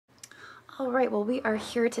All right, well, we are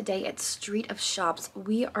here today at Street of Shops.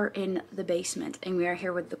 We are in the basement, and we are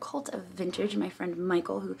here with the Cult of Vintage, my friend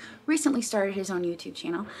Michael, who recently started his own YouTube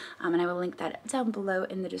channel, and I will link that down below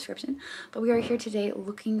in the description. But we are here today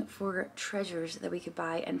looking for treasures that we could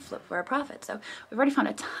buy and flip for a profit. So we've already found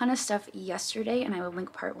a ton of stuff yesterday, and I will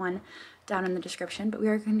link part 1 down in the description. But we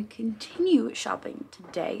are going to continue shopping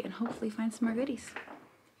today and hopefully find some more goodies.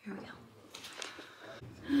 Here we go.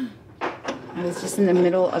 I was just in the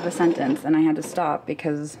middle of a sentence and I had to stop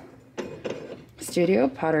because Studio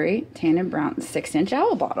Pottery Tan and Brown 6-inch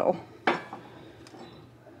owl bottle.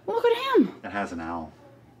 Look at him. It has an owl.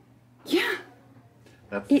 Yeah.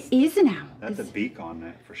 It is an owl. That's a beak on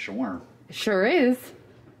it for sure. It sure is.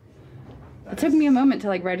 It took me a moment to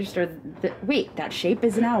like register wait, that shape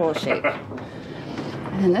is an owl shape.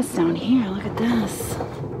 And then this down here, look at this.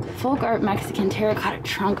 Folk art Mexican terracotta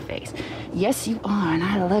trunk face. Yes, you are, and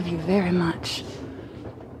I love you very much.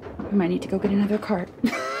 We might need to go get another cart.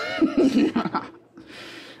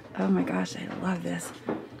 Oh my gosh, I love this.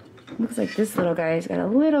 Looks like this little guy's got a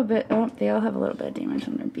little bit, oh, they all have a little bit of damage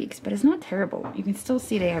on their beaks, but it's not terrible. You can still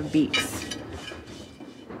see they have beaks.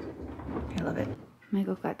 I love it.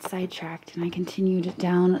 Michael got sidetracked, and I continued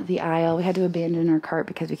down the aisle. We had to abandon our cart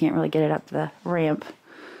because we can't really get it up the ramp.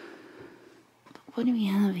 What do we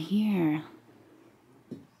have here?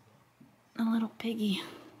 A little piggy.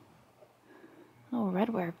 A little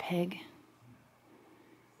redware pig.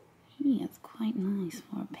 He is quite nice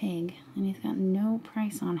for a pig. And he's got no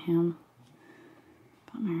price on him.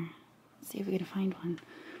 Bummer. Let's see if we can find one.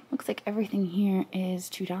 Looks like everything here is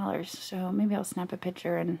 $2. So maybe I'll snap a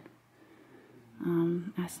picture and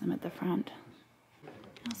ask them at the front. I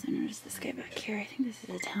also noticed this guy back here. I think this is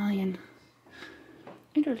Italian.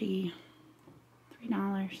 Italy.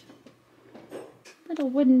 $3. Little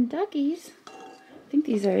wooden duckies. I think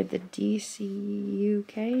these are the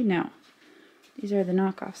DCUK. No. These are the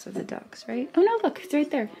knockoffs of the ducks, right? Oh no, look, it's right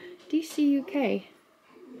there. DCUK.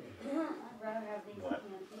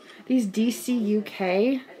 These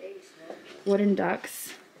DCUK wooden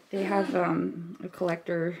ducks, they have a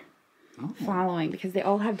collector following because they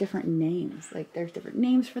all have different names. Like there's different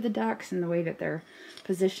names for the ducks and the way that they're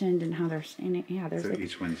positioned and how they're standing. Yeah, there's so like,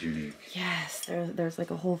 each one's unique. Yes, there's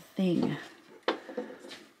like a whole thing.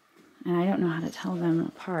 And I don't know how to tell them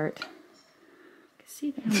apart. See,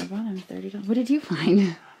 they're on the bottom, $30. What did you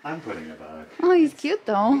find? I'm putting a bug. Oh, he's cute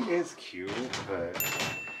though. He is cute, but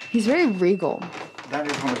he's very regal. That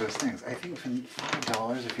is one of those things. I think for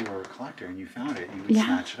 $5, if you were a collector and you found it, you would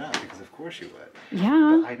snatch it up because of course you would.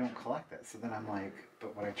 Yeah. But I don't collect that, so then I'm like,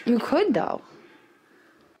 but what I try. You could though.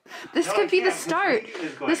 This could be the start.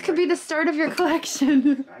 This could be the start of your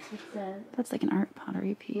collection. That's like an art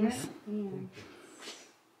pottery piece.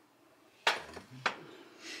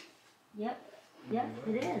 Yep. Yes,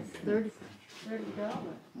 it is. $30.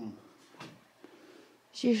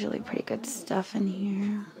 There's usually pretty good stuff in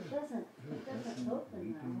here. It doesn't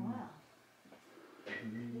open that well.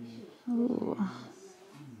 Ooh.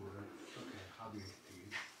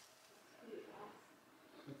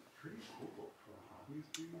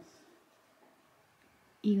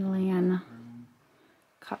 Elan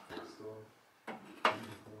cup.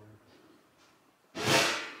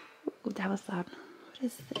 Ooh, that was loud. What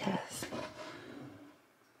is this?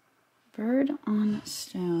 Bird on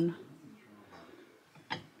stone.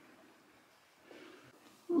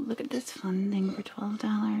 Ooh, look at this fun thing for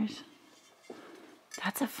 $12.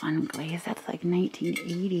 That's a fun glaze. That's like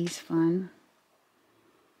 1980s fun.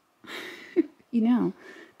 You know,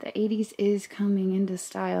 the 80s is coming into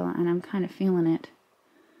style and I'm kind of feeling it.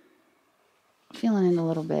 Feeling it a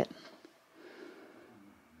little bit.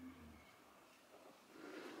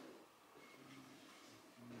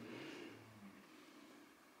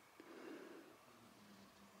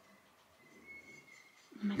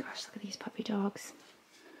 Oh my gosh, look at these puppy dogs.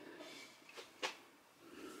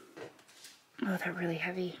 Oh, they're really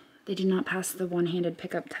heavy. They did not pass the one-handed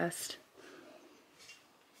pickup test.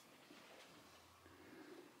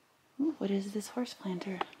 Ooh, what is this horse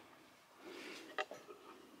planter?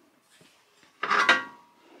 I'm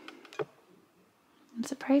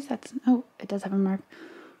surprised that's, oh, it does have a mark.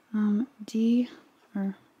 D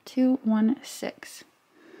or 216.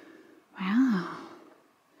 Wow.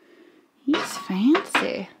 He's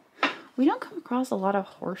fancy. We don't come across a lot of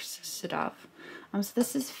horse stuff. So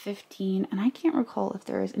this is 15, and I can't recall if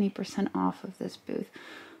there is any % off of this booth.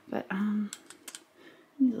 But I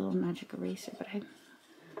need a little magic eraser, but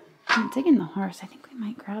I'm digging the horse. I think we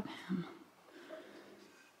might grab him.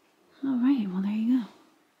 All right, well there you go.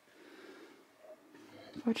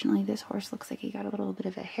 Unfortunately, this horse looks like he got a little bit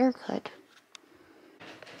of a haircut.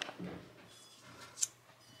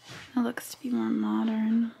 That looks to be more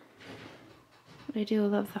modern. But I do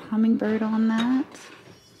love the hummingbird on that.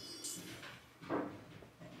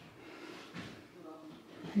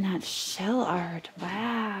 And that shell art,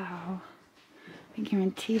 wow. I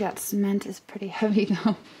guarantee that cement is pretty heavy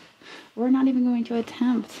though. We're not even going to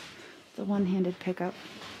attempt the one-handed pickup.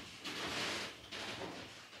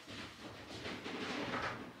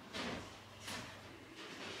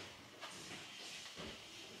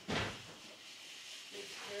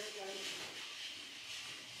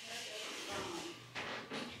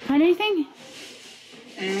 Find anything?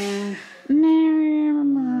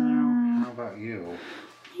 How about you?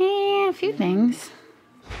 Yeah, a few things.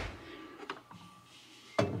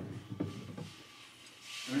 I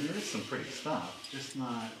mean, there is some pretty stuff, just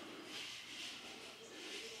not...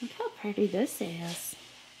 Look how pretty this is.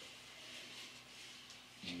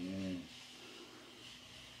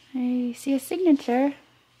 I see a signature.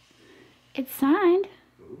 It's signed.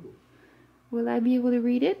 Ooh. Will I be able to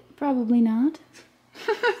read it? Probably not.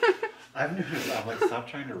 I've noticed, I'm like, stop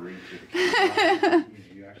trying to read through the camera.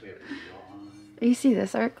 You actually have to draw on. You see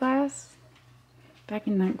this art glass? Back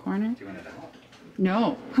in that corner? Do you want it out?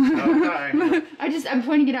 No. Okay. I'm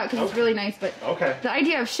pointing it out because it's really nice, but Okay. the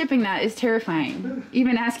idea of shipping that is terrifying.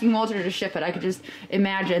 Even asking Walter to ship it, I could just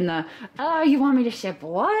imagine oh, you want me to ship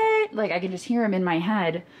what? Like, I can just hear him in my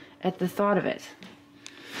head at the thought of it.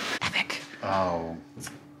 Epic. Oh.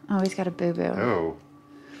 Oh, he's got a boo-boo. Oh.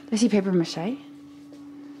 Is he paper mache?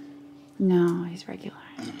 No, he's regular.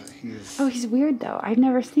 Oh, he's weird though. I've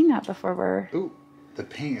never seen that before where Ooh. The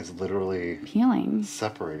paint is literally peeling.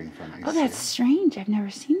 separating from it. Oh, that's strange. I've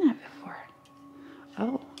never seen that before.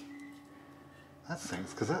 Oh. That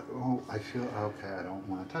stinks, because I feel, okay, I don't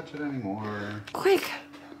want to touch it anymore. Quick!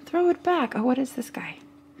 Throw it back. Oh, what is this guy?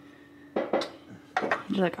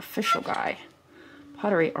 He's like official guy.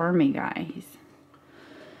 Pottery Army guy.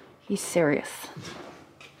 He's serious.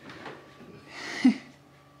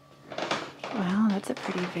 Wow, that's a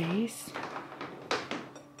pretty vase.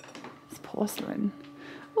 It's porcelain.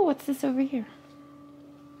 Oh, what's this over here?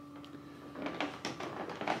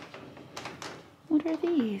 What are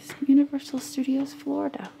these? Universal Studios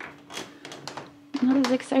Florida. Not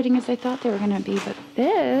as exciting as I thought they were going to be, but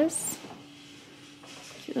this...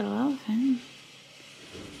 Cute little elephant.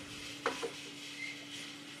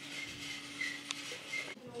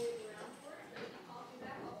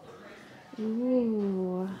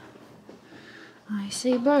 Ooh. I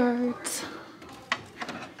see birds.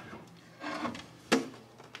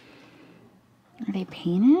 Are they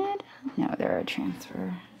painted? No, they're a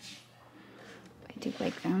transfer. I do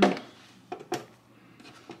like them.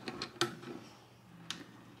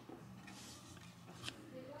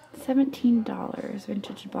 $17,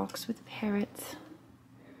 vintage box with parrots.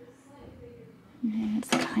 And it's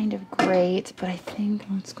kind of great, but I think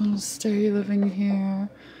it's gonna stay living here.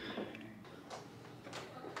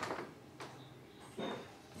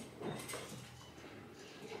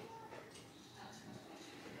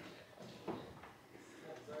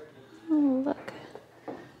 Oh, look.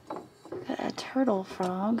 Got a turtle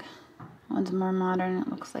frog. One's more modern. It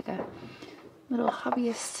looks like a little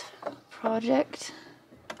hobbyist project.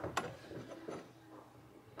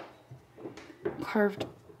 Carved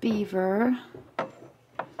beaver. Oh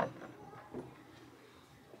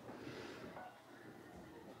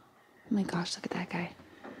my gosh, look at that guy.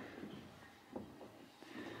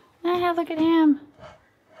 Ah, look at him.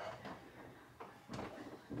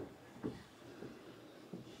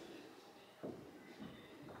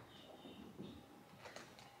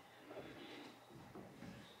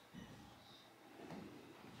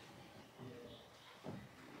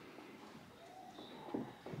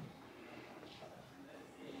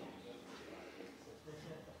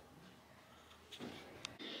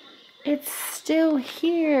 It's still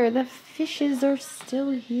here. The fishes are still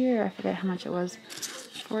here. I forget how much it was.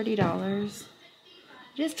 $40.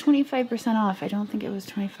 It is 25% off. I don't think it was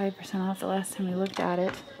 25% off the last time we looked at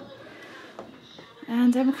it.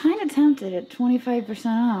 And I'm kind of tempted at 25%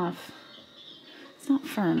 off. It's not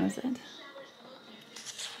firm, is it?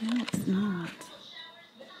 No, it's not.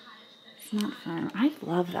 It's not firm. I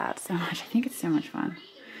love that so much. I think it's so much fun.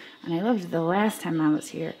 And I loved it the last time I was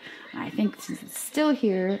here. And I think since it's still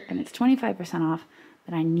here and it's 25% off,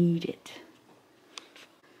 that I need it.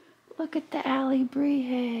 Look at the Ali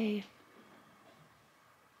Bree.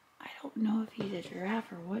 I don't know if he's a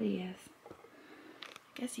giraffe or what he is.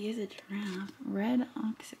 I guess he is a giraffe. Red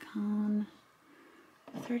Oxycon.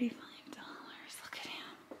 $35. Look at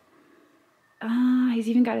him. Ah, he's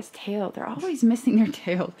even got his tail. They're always missing their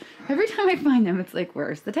tails. Every time I find them, it's like,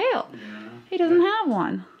 where's the tail? Yeah. He doesn't have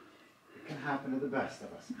one. It can happen to the best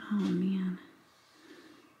of us. Oh man.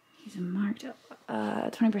 He's marked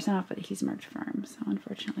 20% off, but he's marked firm. So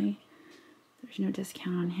unfortunately, there's no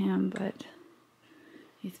discount on him, but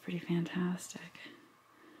he's pretty fantastic.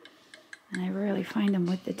 And I rarely find him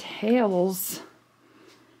with the tails.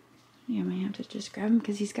 Yeah, I might have to just grab him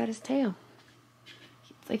because he's got his tail.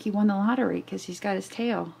 It's like he won the lottery because he's got his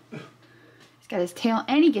tail. He's got his tail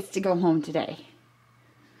and he gets to go home today.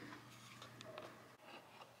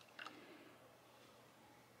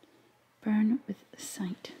 Burn with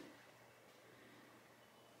sight.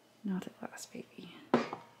 Not a glass baby. You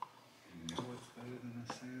know what's better than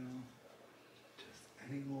a sale? Just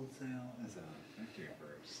any old sale is a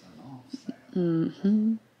 50% off sale.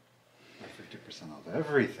 Mm-hmm. Or 50% off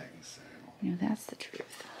everything sale. You know, that's the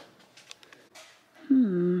truth.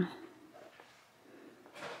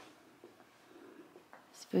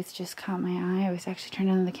 This booth just caught my eye. I was actually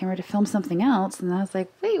turning on the camera to film something else, and I was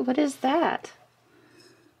like, wait, what is that?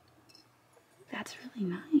 That's really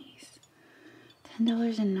nice.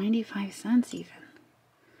 $10.95 even.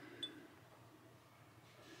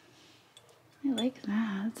 I like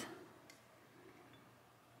that.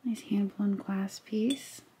 Nice hand-blown glass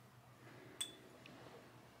piece.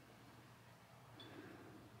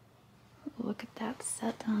 Look at that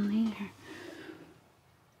set down there.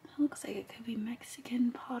 That looks like it could be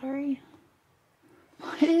Mexican pottery.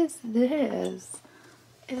 What is this?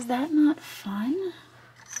 Is that not fun?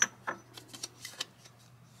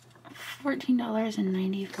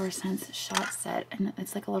 $14.94 shot set, and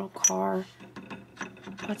it's like a little car.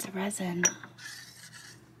 Oh, it's resin.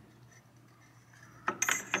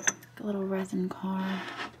 Like a little resin car.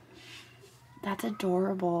 That's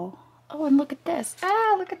adorable. Oh, and look at this.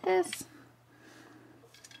 Ah, look at this.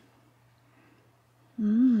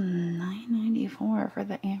 $9.94 for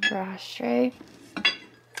the amber ashtray.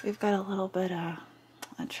 We've got a little bit of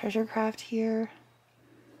a treasure craft here.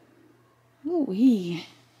 Ooh-wee.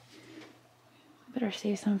 Better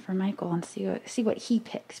save some for Michael and see what he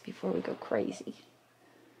picks before we go crazy.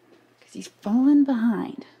 Because he's falling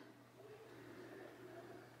behind.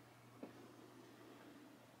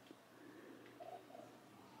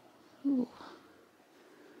 Ooh.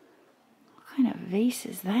 What kind of vase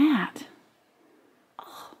is that?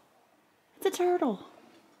 Oh, it's a turtle.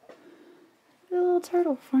 A little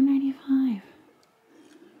turtle, $4.95.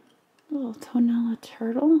 A little tonella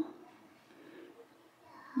turtle.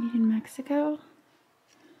 Made in Mexico.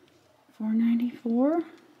 $4.94.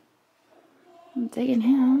 I'm digging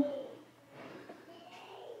him.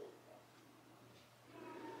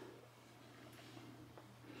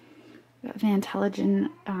 Got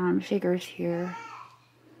Vantelligent figures here.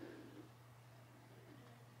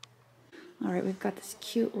 Alright, we've got this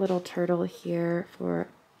cute little turtle here for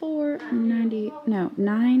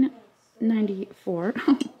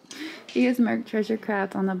 $9.94. He is marked Treasure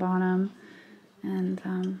Craft on the bottom. And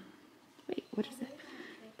wait, what is it?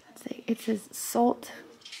 It says Salt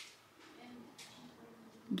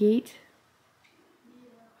Gate.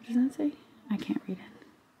 What does that say? I can't read it.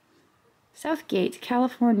 Southgate,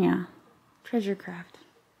 California. Treasure Craft.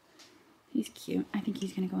 He's cute. I think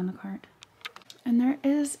he's going to go in the cart. And there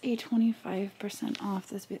is a 25% off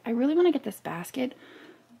this. I really want to get this basket,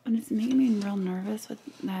 but it's making me real nervous with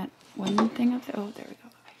that one thing up there. Oh, there we go.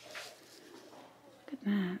 Okay. Look at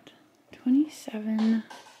that.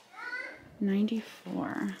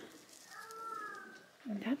 $27.94.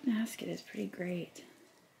 That basket is pretty great.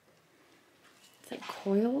 It's like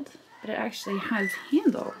coiled, but it actually has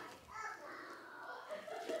handle.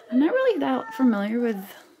 I'm not really that familiar with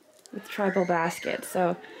tribal baskets,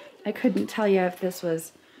 so I couldn't tell you if this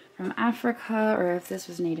was from Africa or if this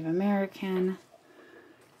was Native American.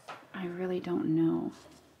 I really don't know.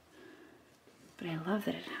 But I love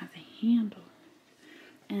that it has a handle.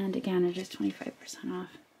 And again, it is 25%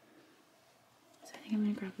 off. So I think I'm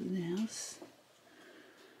going to grab this.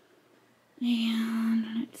 And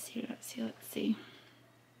let's see.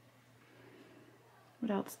 What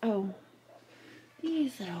else? Oh,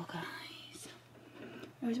 these little guys.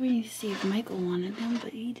 I was waiting to see if Michael wanted them,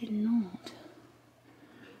 but he did not.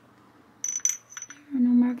 There are no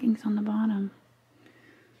markings on the bottom.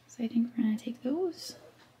 So I think we're going to take those.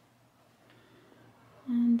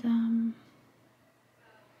 And,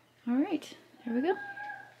 alright, there we go.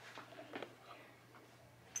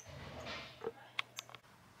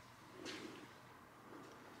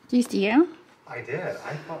 Do you see him? I did.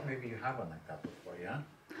 I thought maybe you had one like that before, yeah?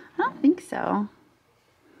 I don't think so.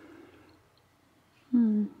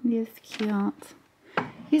 He is cute.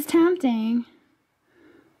 He's tempting.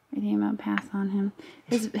 I think I'm gonna pass on him.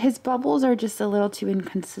 His bubbles are just a little too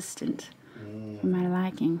inconsistent for my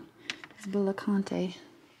liking. His Bulacante.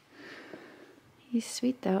 He's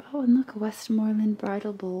sweet though. Oh, and look, a Westmoreland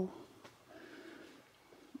bridal bowl.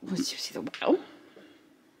 Did you see the wow?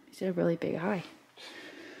 He's got a really big eye.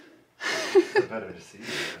 It's better to see.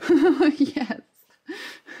 Yes.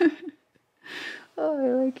 Oh, I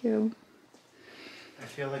like him. I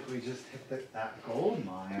feel like we just hit that gold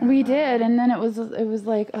mine. We did, and then it was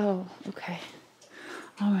like, oh, okay.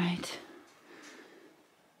 All right.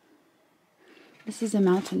 This is a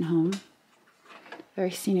mountain home.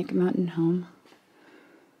 Very scenic mountain home.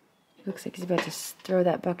 Looks like he's about to throw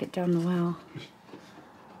that bucket down the well.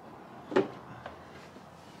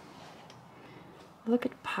 Look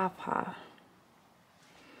at Papa.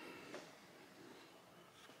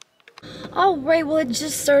 All right, well, it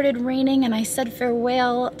just started raining and I said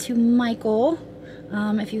farewell to Michael.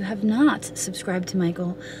 If you have not subscribed to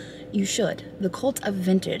Michael, you should. The Cult of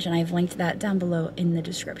Vintage, and I've linked that down below in the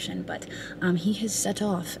description. But he has set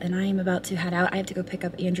off and I am about to head out. I have to go pick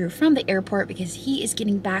up Andrew from the airport because he is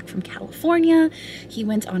getting back from California. He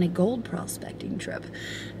went on a gold prospecting trip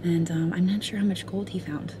and I'm not sure how much gold he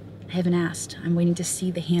found. I haven't asked. I'm waiting to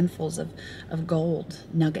see the handfuls of gold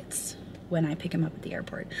nuggets when I pick him up at the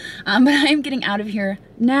airport. But I am getting out of here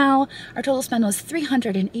now. Our total spend was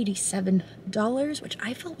 $387, which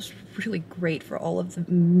I felt was really great for all of the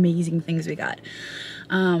amazing things we got.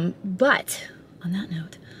 But on that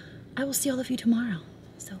note, I will see all of you tomorrow.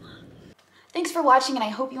 So long. Thanks for watching, and I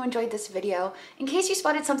hope you enjoyed this video. In case you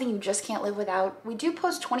spotted something you just can't live without, we do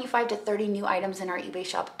post 25 to 30 new items in our eBay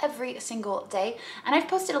shop every single day, and I've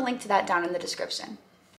posted a link to that down in the description.